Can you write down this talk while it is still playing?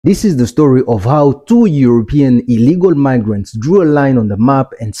This is the story of how two European illegal migrants drew a line on the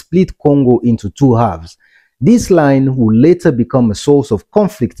map and split Congo into two halves. This line would later become a source of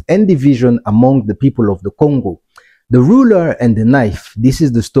conflict and division among the people of the Congo. The ruler and the knife. This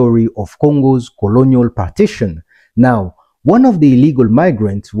is the story of Congo's colonial partition. Now, one of the illegal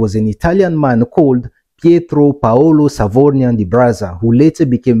migrants was an Italian man called Pietro Paolo Savorgnan di Brazza, who later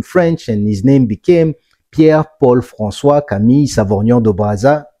became French and his name became Pierre-Paul François Camille Savorgnan de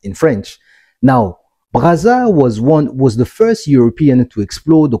Brazza in French. Now, Brazza was the first European to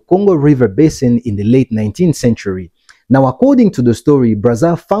explore the Congo River basin in the late 19th century. Now, according to the story,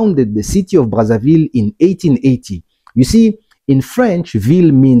 Brazza founded the city of Brazzaville in 1880. You see, in French,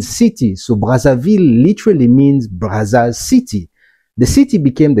 ville means city, so Brazzaville literally means Brazza's city. The city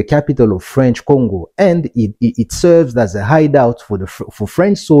became the capital of French Congo, and it serves as a hideout for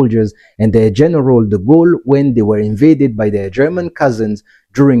French soldiers and their general de Gaulle when they were invaded by their German cousins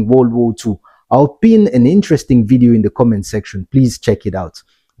during World War II. I'll pin an interesting video in the comment section. Please check it out.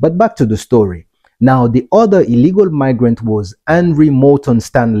 But back to the story. Now, the other illegal migrant was Henry Morton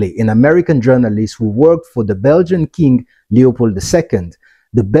Stanley, an American journalist who worked for the Belgian King Leopold II.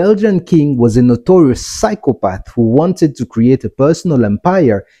 The Belgian king was a notorious psychopath who wanted to create a personal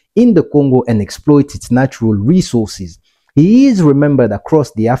empire in the Congo and exploit its natural resources. He is remembered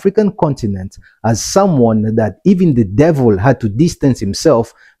across the African continent as someone that even the devil had to distance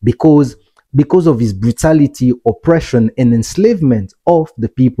himself because of his brutality, oppression, and enslavement of the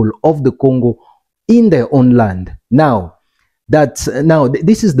people of the Congo in their own land. Now,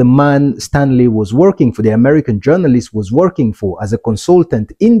 this is the man Stanley was working for, the American journalist was working for as a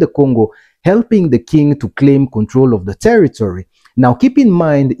consultant in the Congo, helping the king to claim control of the territory. Now, keep in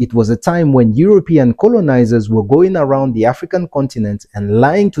mind, it was a time when European colonizers were going around the African continent and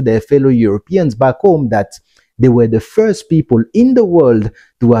lying to their fellow Europeans back home that they were the first people in the world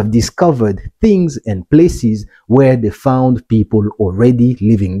to have discovered things and places where they found people already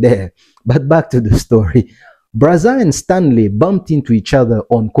living there. But back to the story. Brazza and Stanley bumped into each other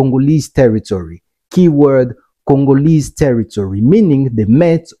on Congolese territory. Keyword, Congolese territory, meaning they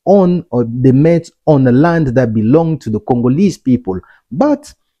met on a land that belonged to the Congolese people.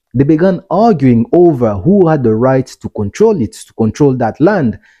 But they began arguing over who had the right to control it, to control that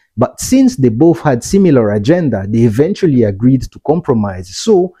land. But since they both had similar agenda, they eventually agreed to compromise.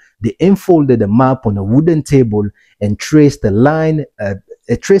 So they unfolded a map on a wooden table and traced a line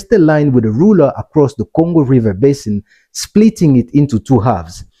with a ruler across the Congo River basin, splitting it into two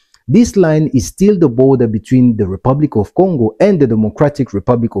halves. This line is still the border between the Republic of Congo and the Democratic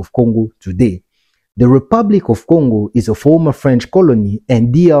Republic of Congo today. The Republic of Congo is a former French colony,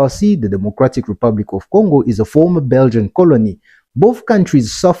 and DRC, the Democratic Republic of Congo, is a former Belgian colony. Both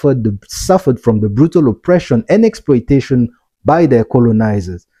countries suffered from the brutal oppression and exploitation by their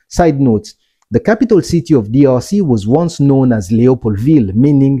colonizers. Side note, the capital city of DRC was once known as Leopoldville,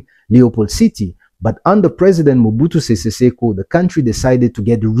 meaning Leopold City, but under President Mobutu Sese Seko, the country decided to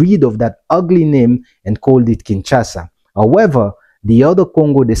get rid of that ugly name and called it Kinshasa. However, the other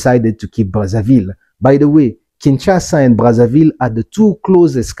Congo decided to keep Brazzaville. By the way, Kinshasa and Brazzaville are the two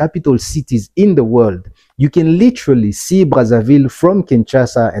closest capital cities in the world. You can literally see Brazzaville from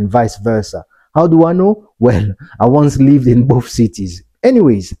Kinshasa and vice versa. How do I know? Well, I once lived in both cities.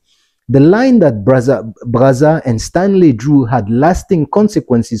 Anyways, the line that Brazza and Stanley drew had lasting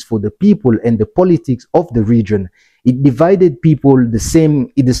consequences for the people and the politics of the region. It divided people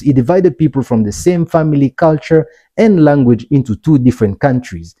from the same family, culture, and language into two different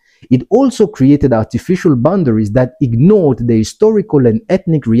countries. It also created artificial boundaries that ignored the historical and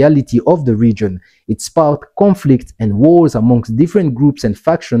ethnic reality of the region. It sparked conflict and wars amongst different groups and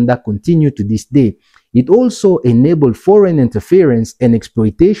factions that continue to this day. It also enabled foreign interference and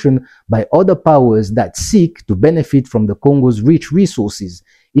exploitation by other powers that seek to benefit from the Congo's rich resources.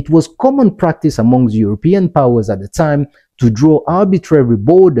 It was common practice amongst European powers at the time to draw arbitrary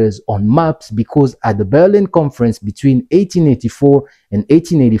borders on maps because at the Berlin Conference between 1884 and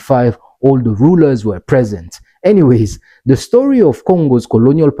 1885, all the rulers were present. Anyways, the story of Congo's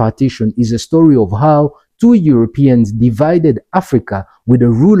colonial partition is a story of how two Europeans divided Africa with a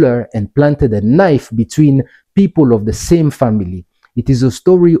ruler and planted a knife between people of the same family. It is a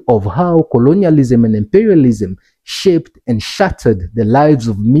story of how colonialism and imperialism shaped and shattered the lives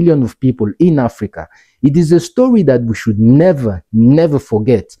of millions of people in Africa. It is a story that we should never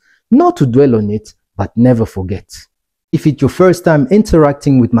forget. Not to dwell on it, but never forget. If it's your first time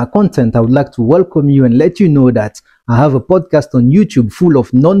interacting with my content, I would like to welcome you and let you know that I have a podcast on YouTube full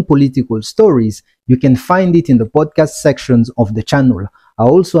of non-political stories. You can find it in the podcast sections of the channel. I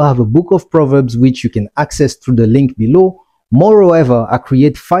also have a book of Proverbs which you can access through the link below. Moreover, I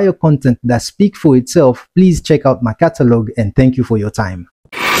create fire content that speaks for itself. Please check out my catalog and thank you for your time.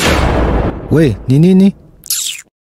 We, ni nini?